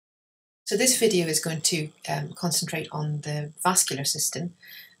So this video is going to concentrate on the vascular system,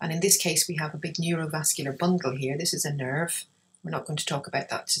 and in this case we have a big neurovascular bundle here. This is a nerve. We're not going to talk about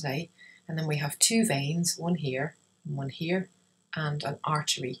that today. And then we have two veins, one here, and an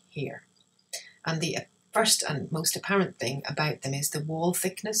artery here. And the first and most apparent thing about them is the wall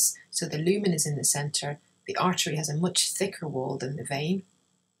thickness. So the lumen is in the centre. The artery has a much thicker wall than the vein,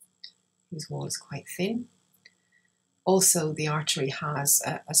 whose wall is quite thin. Also, the artery has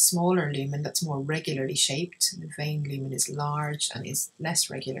a smaller lumen that's more regularly shaped. The vein lumen is large and is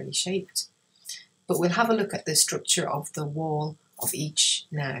less regularly shaped. But we'll have a look at the structure of the wall of each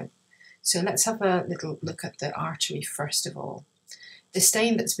now. So let's have a little look at the artery first of all. The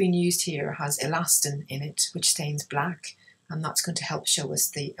stain that's been used here has elastin in it, which stains black, and that's going to help show us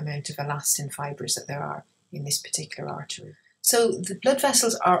the amount of elastin fibres that there are in this particular artery. So the blood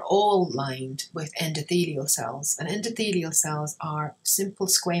vessels are all lined with endothelial cells, and endothelial cells are simple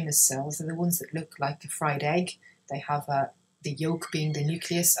squamous cells. They're the ones that look like a fried egg. They have the yolk being the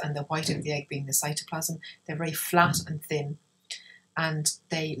nucleus and the white of the egg being the cytoplasm. They're very flat and thin, and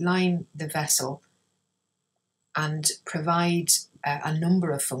they line the vessel and provide a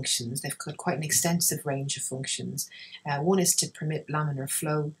number of functions. They've got quite an extensive range of functions. One is to permit laminar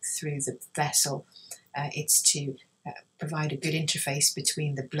flow through the vessel. It's to provide a good interface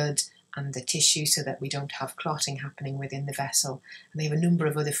between the blood and the tissue so that we don't have clotting happening within the vessel. And they have a number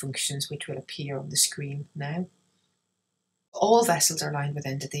of other functions which will appear on the screen now. All vessels are lined with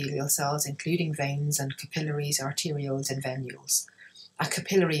endothelial cells, including veins and capillaries, arterioles and venules. A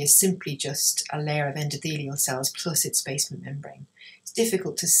capillary is simply just a layer of endothelial cells plus its basement membrane. It's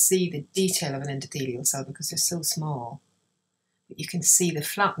difficult to see the detail of an endothelial cell because they're so small. But you can see the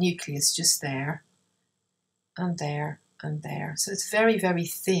flat nucleus just there, and there, and there. So it's very, very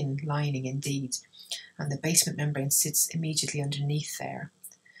thin lining indeed. And the basement membrane sits immediately underneath there.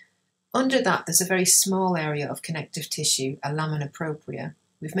 Under that, there's a very small area of connective tissue, a lamina propria.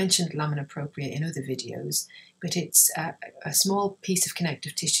 We've mentioned lamina propria in other videos, but it's a small piece of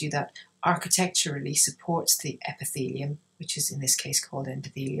connective tissue that architecturally supports the epithelium, which is in this case called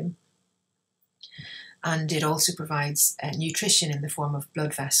endothelium. And it also provides nutrition in the form of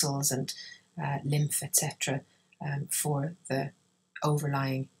blood vessels and lymph, etc., for the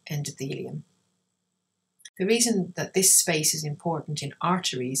overlying endothelium. The reason that this space is important in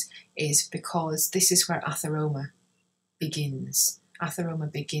arteries is because this is where atheroma begins.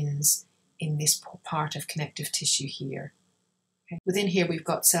 Atheroma begins in this part of connective tissue here. Okay. Within here we've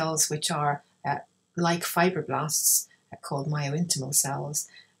got cells which are like fibroblasts, called myointimal cells,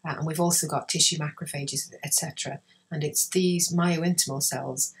 and we've also got tissue macrophages, etc. And it's these myointimal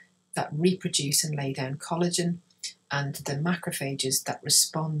cells that reproduce and lay down collagen, and the macrophages that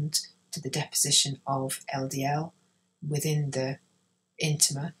respond to the deposition of LDL within the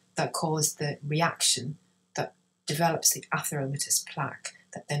intima that cause the reaction that develops the atheromatous plaque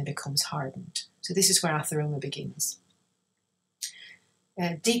that then becomes hardened. So this is where atheroma begins.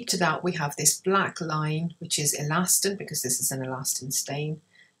 Deep to that we have this black line which is elastin, because this is an elastin stain,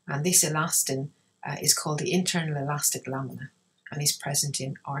 and this elastin is called the internal elastic lamina and is present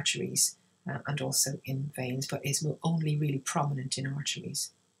in arteries and also in veins, but is only really prominent in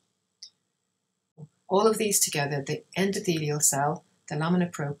arteries. All of these together, the endothelial cell, the lamina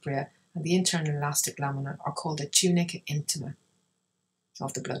propria, and the internal elastic lamina are called the tunica intima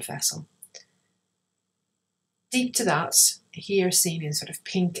of the blood vessel. Deep to that, here seen in sort of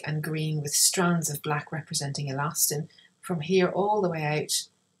pink and green with strands of black representing elastin, from here all the way out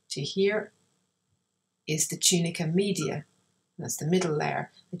to here is the tunica media. That's the middle layer.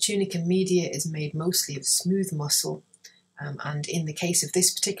 The tunica media is made mostly of smooth muscle, and in the case of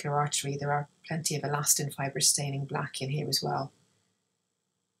this particular artery there are plenty of elastin fibres staining black in here as well.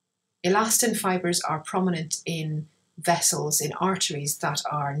 Elastin fibres are prominent in vessels, in arteries that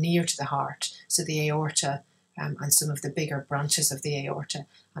are near to the heart, so the aorta and some of the bigger branches of the aorta,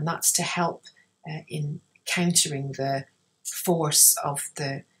 and that's to help in countering the force of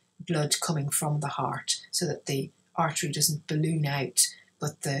the blood coming from the heart, so that the artery doesn't balloon out,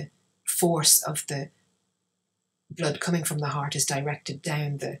 but the force of the blood coming from the heart is directed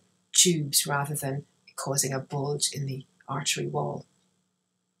down the tubes rather than causing a bulge in the artery wall.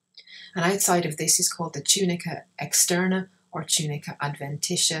 And outside of this is called the tunica externa or tunica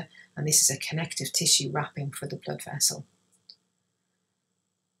adventitia, and this is a connective tissue wrapping for the blood vessel.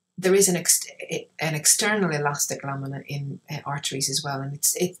 There is an external elastic lamina in arteries as well, and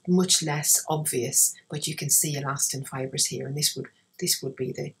it's much less obvious, but you can see elastin fibres here, and this would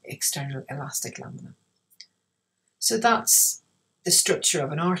be the external elastic lamina. So that's the structure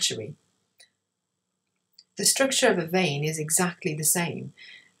of an artery. The structure of a vein is exactly the same.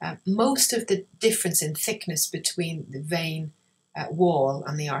 Most of the difference in thickness between the vein wall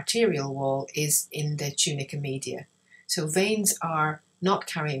and the arterial wall is in the tunica media. So veins are not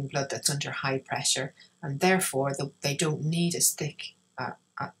carrying blood that's under high pressure, and therefore they don't need as thick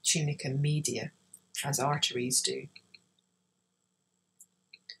a tunica media as arteries do.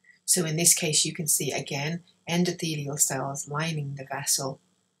 So in this case you can see again endothelial cells lining the vessel,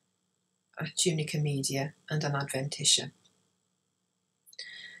 a tunica media and an adventitia.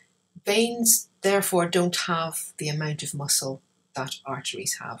 Veins therefore don't have the amount of muscle that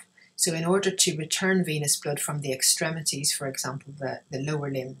arteries have. So in order to return venous blood from the extremities, for example the lower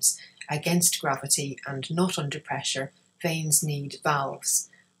limbs, against gravity and not under pressure, veins need valves.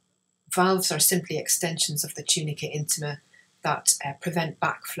 Valves are simply extensions of the tunica intima that prevent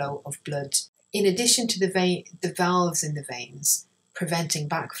backflow of blood. In addition to the valves in the veins preventing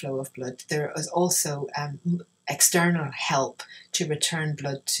backflow of blood, there is also external help to return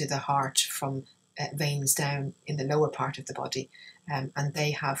blood to the heart from veins down in the lower part of the body, and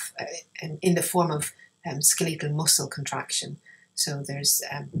they have in the form of skeletal muscle contraction. So there's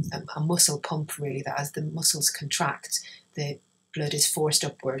a muscle pump really, that as the muscles contract, the blood is forced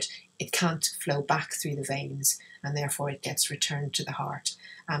upward. It can't flow back through the veins, and therefore it gets returned to the heart.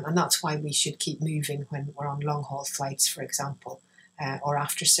 And that's why we should keep moving when we're on long haul flights, for example, or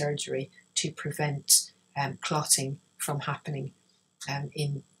after surgery, to prevent clotting from happening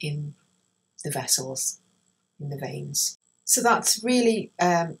in the vessels, in the veins. So that's really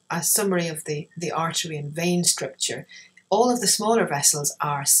a summary of the artery and vein structure. All of the smaller vessels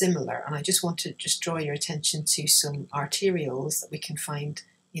are similar, and I just want to draw your attention to some arterioles that we can find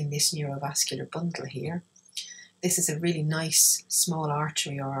in this neurovascular bundle here. This is a really nice small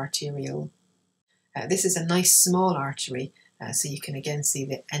artery or arteriole. This is a nice small artery, so you can again see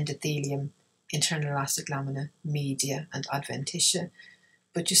the endothelium, internal elastic lamina, media and adventitia.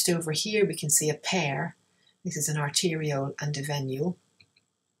 But just over here we can see a pair. This is an arteriole and a venule.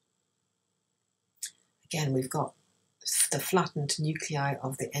 Again, we've got the flattened nuclei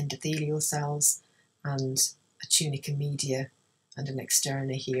of the endothelial cells and a tunica media and an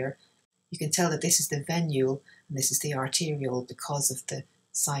externa here. You can tell that this is the venule and this is the arteriole because of the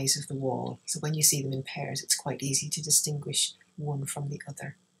size of the wall. So when you see them in pairs, it's quite easy to distinguish one from the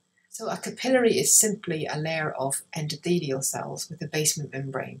other. So a capillary is simply a layer of endothelial cells with a basement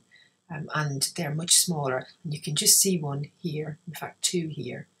membrane, and they're much smaller, and you can just see one here, in fact two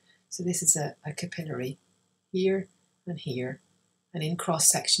here. So this is a capillary here and here, and in cross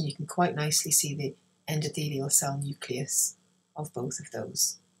section you can quite nicely see the endothelial cell nucleus of both of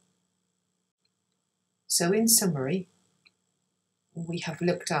those. So in summary, we have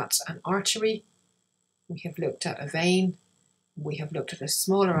looked at an artery, we have looked at a vein, we have looked at a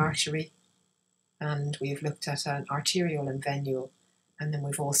smaller artery, and we have looked at an arteriole and venule, and then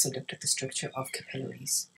we've also looked at the structure of capillaries.